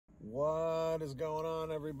What is going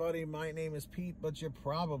on, everybody? My name is Pete, but you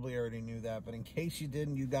probably already knew that. But in case you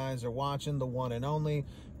didn't, you guys are watching the one and only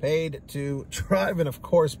Paid to Drive, and of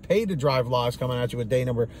course, Paid to Drive vlogs coming at you with day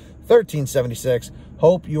number 1376.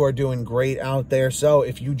 Hope you are doing great out there. So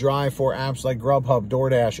if you drive for apps like Grubhub,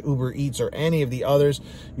 DoorDash, Uber Eats, or any of the others,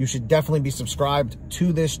 you should definitely be subscribed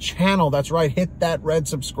to this channel. That's right, hit that red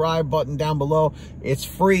subscribe button down below. It's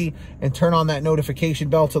free, and turn on that notification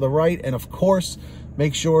bell to the right. And of course,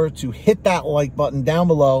 make sure to hit that like button down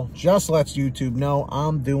below. Just lets YouTube know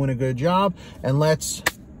I'm doing a good job. And let's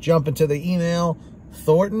jump into the email.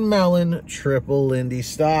 Thornton Melon, Triple Lindy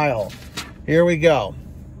style. Here we go.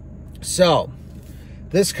 So,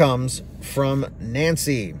 this comes from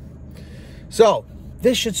Nancy. So,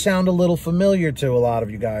 this should sound a little familiar to a lot of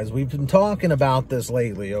you guys. We've been talking about this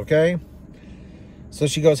lately, okay? So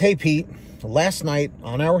she goes, "Hey Pete, last night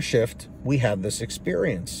on our shift, we had this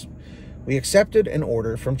experience. We accepted an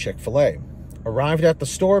order from Chick-fil-A, arrived at the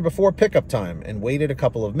store before pickup time and waited a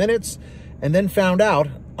couple of minutes, and then found out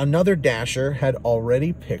another dasher had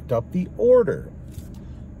already picked up the order.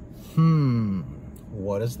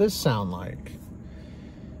 What does this sound like?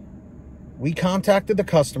 We contacted the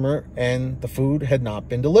customer and the food had not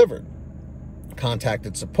been delivered.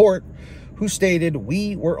 Contacted support, who stated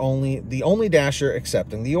we were the only dasher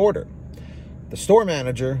accepting the order. The store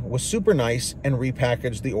manager was super nice and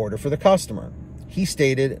repackaged the order for the customer. He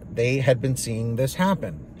stated they had been seeing this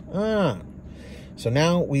happen. So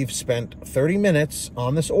now we've spent 30 minutes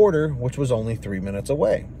on this order, which was only 3 minutes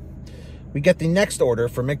away. We get the next order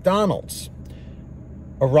from McDonald's.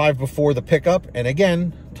 Arrived before the pickup and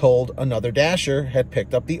again told another dasher had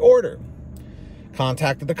picked up the order.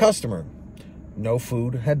 Contacted the customer. No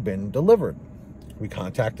food had been delivered. We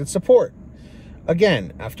contacted support.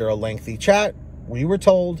 Again, after a lengthy chat, we were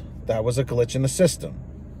told that was a glitch in the system.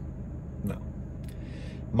 No.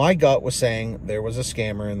 My gut was saying there was a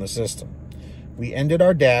scammer in the system. We ended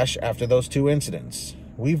our dash after those two incidents.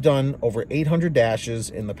 We've done over 800 dashes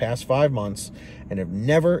in the past 5 months and have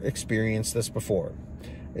never experienced this before.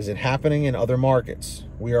 Is it happening in other markets?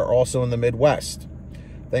 We are also in the Midwest.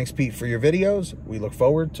 Thanks, Pete, for your videos. We look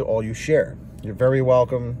forward to all you share." You're very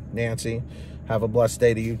welcome, Nancy. Have a blessed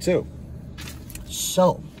day to you, too.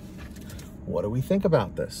 So, what do we think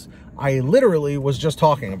about this? I literally was just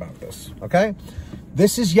talking about this, okay?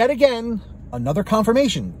 This is yet again another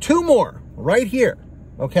confirmation. 2 more right here,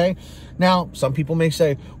 okay? Now, some people may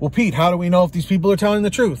say, well, Pete, how do we know if these people are telling the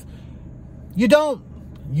truth? You don't.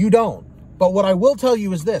 You don't. But what I will tell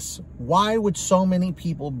you is this. Why would so many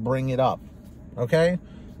people bring it up, okay?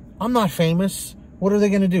 I'm not famous. What are they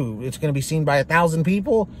going to do? It's going to be seen by 1,000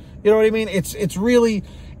 people? You know what I mean? It's really,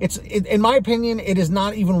 in my opinion, it is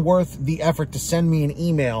not even worth the effort to send me an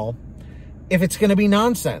email if it's going to be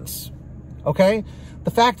nonsense, okay?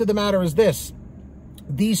 The fact of the matter is this.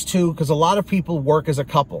 These two, because a lot of people work as a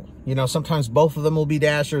couple. You know, sometimes both of them will be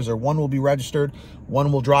dashers, or one will be registered.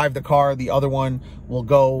 One will drive the car. The other one will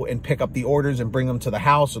go and pick up the orders and bring them to the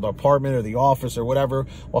house or the apartment or the office or whatever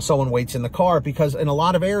while someone waits in the car. Because in a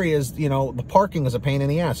lot of areas, you know, the parking is a pain in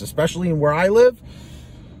the ass, especially in where I live.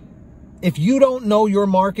 If you don't know your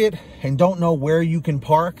market and don't know where you can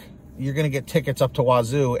park, you're going to get tickets up to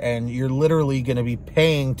wazoo, and you're literally going to be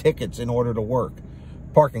paying tickets in order to work.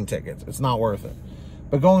 Parking tickets. It's not worth it.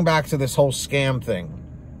 But going back to this whole scam thing,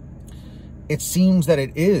 it seems that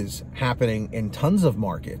it is happening in tons of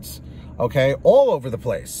markets, okay, all over the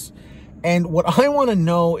place. And what I want to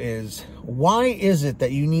know is, why is it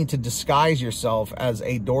that you need to disguise yourself as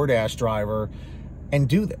a DoorDash driver and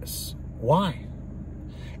do this? Why?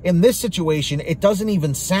 In this situation, it doesn't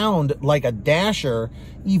even sound like a dasher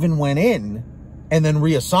even went in and then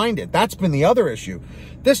reassigned it. That's been the other issue.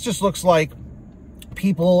 This just looks like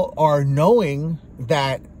people are knowing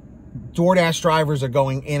that DoorDash drivers are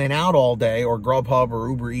going in and out all day, or Grubhub or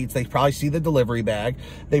Uber Eats. They probably see the delivery bag.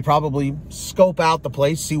 They probably scope out the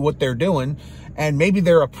place, see what they're doing. And maybe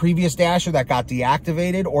they're a previous dasher that got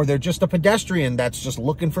deactivated, or they're just a pedestrian that's just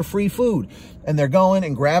looking for free food. And they're going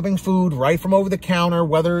and grabbing food right from over the counter,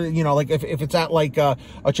 whether, you know, like if it's at like a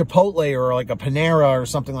Chipotle or like a Panera or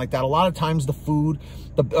something like that. A lot of times the food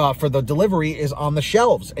for the delivery is on the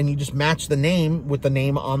shelves, and you just match the name with the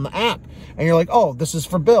name on the app. And you're like, oh, this is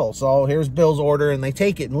for Bill. So here's Bill's order, and they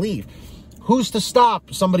take it and leave. Who's to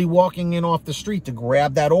stop somebody walking in off the street to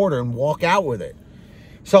grab that order and walk out with it?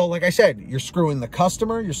 So, like I said, you're screwing the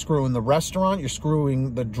customer, you're screwing the restaurant, you're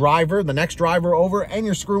screwing the driver, the next driver over, and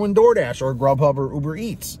you're screwing DoorDash or Grubhub or Uber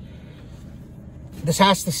Eats. This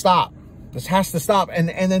has to stop. This has to stop. And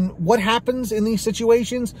then what happens in these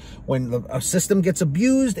situations? When a system gets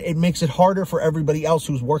abused, it makes it harder for everybody else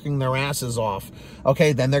who's working their asses off.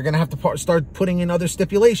 Okay, then they're going to have to start putting in other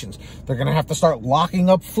stipulations. They're going to have to start locking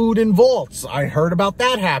up food in vaults. I heard about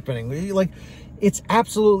that happening. Like, it's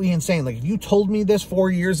absolutely insane. Like, if you told me this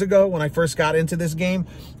 4 years ago when I first got into this game,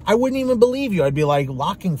 I wouldn't even believe you. I'd be like,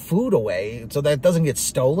 locking food away so that it doesn't get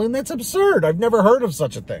stolen? That's absurd. I've never heard of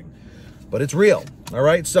such a thing. But it's real. All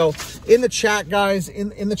right. So in the chat, guys,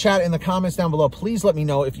 in the chat, in the comments down below, please let me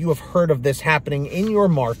know if you have heard of this happening in your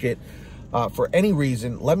market for any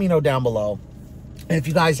reason. Let me know down below. And if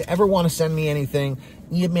you guys ever want to send me anything,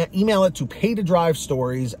 email it to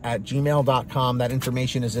paytodrivestories@gmail.com. That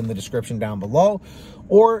information is in the description down below.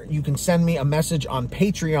 Or you can send me a message on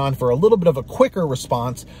Patreon for a little bit of a quicker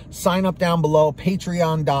response. Sign up down below,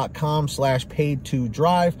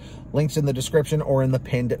 patreon.com/paid2drive. Links in the description or in the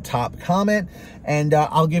pinned top comment. And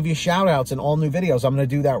I'll give you shout outs in all new videos. I'm going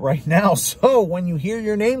to do that right now. So when you hear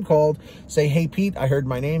your name called, say, hey, Pete, I heard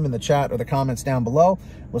my name in the chat or the comments down below.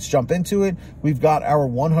 Let's jump into it. We've got our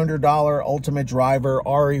 $100 ultimate driver,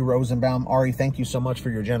 Ari Rosenbaum. Ari, thank you so much for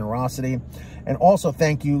your generosity. And also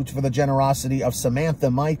thank you for the generosity of Samantha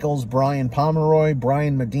Mikles, Brian Pomeroy,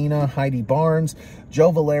 Brian Medina, Heidi Barnes,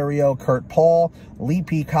 Joe Valerio, Kurt Paul, Lee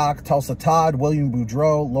Peacock, Tulsa Todd, William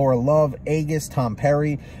Boudreau, Laura Love, Agus, Tom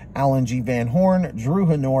Perry, Alan G. Van Horn, Drew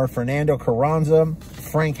Hanor, Fernando Carranza,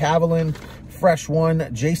 Frank Haviland, Fresh One,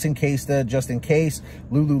 Jason Casta, Justin Case,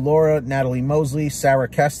 Lulu Laura, Natalie Mosley, Sarah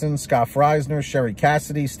Keston, Scott Freisner, Sherry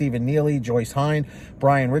Cassidy, Stephen Neely, Joyce Hine,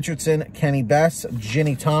 Brian Richardson, Kenny Bess,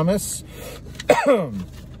 Ginny Thomas,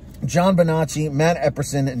 John Bonacci, Matt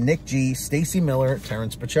Epperson, Nick G, Stacy Miller,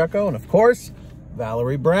 Terrence Pacheco, and of course,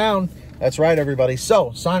 Valerie Brown. That's right, everybody.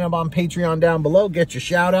 So sign up on Patreon down below, get your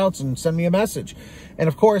shout outs, and send me a message. And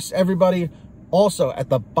of course, everybody, also at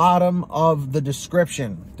the bottom of the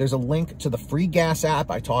description, there's a link to the free gas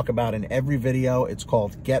app I talk about in every video. It's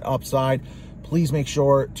called Get Upside. Please make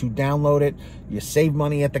sure to download it. You save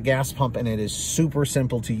money at the gas pump, and it is super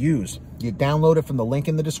simple to use. You download it from the link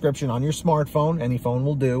in the description on your smartphone. Any phone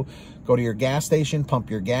will do. Go to your gas station, pump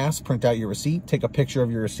your gas, print out your receipt, take a picture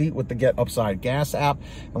of your receipt with the Get Upside gas app,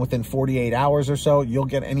 and within 48 hours or so, you'll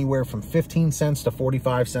get anywhere from 15 cents to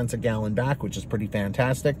 45 cents a gallon back, which is pretty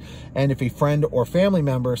fantastic. And if a friend or family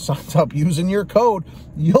member signs up using your code,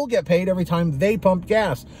 you'll get paid every time they pump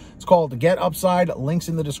gas. It's called Get Upside. Links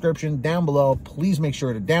in the description down below. Please make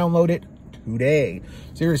sure to download it today.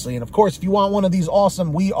 Seriously. And of course, if you want one of these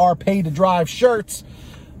awesome We Are Paid to Drive shirts,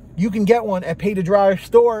 you can get one at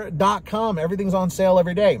paytodrivestore.com. Everything's on sale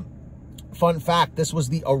every day. Fun fact, this was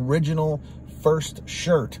the original first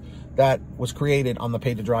shirt that was created on the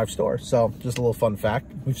Pay to Drive store. So just a little fun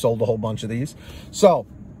fact. We've sold a whole bunch of these. So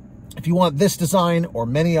if you want this design or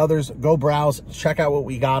many others, go browse, check out what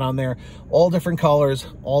we got on there. All different colors,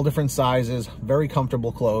 all different sizes, very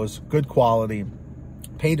comfortable clothes, good quality.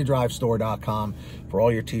 paytodrivestore.com for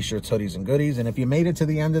all your t-shirts, hoodies, and goodies. And if you made it to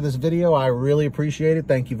the end of this video, I really appreciate it.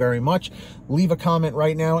 Thank you very much. Leave a comment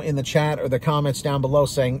right now in the chat or the comments down below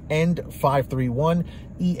saying END531,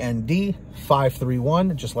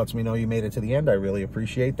 END531. It just lets me know you made it to the end. I really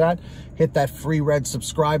appreciate that. Hit that free red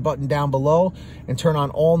subscribe button down below and turn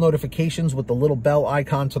on all notifications with the little bell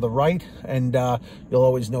icon to the right. And you'll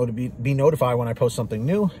always know to be notified when I post something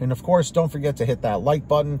new. And of course, don't forget to hit that like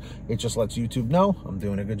button. It just lets YouTube know I'm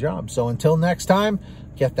doing a good job. So until next time,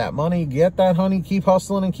 get that money, get that honey, keep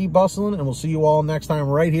hustling and keep bustling, and we'll see you all next time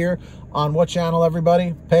right here on what channel,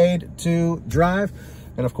 everybody? Paid to Drive.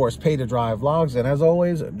 And of course, Pay to Drive vlogs. And as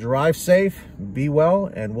always, drive safe, be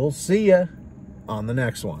well, and we'll see you on the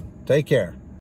next one. Take care.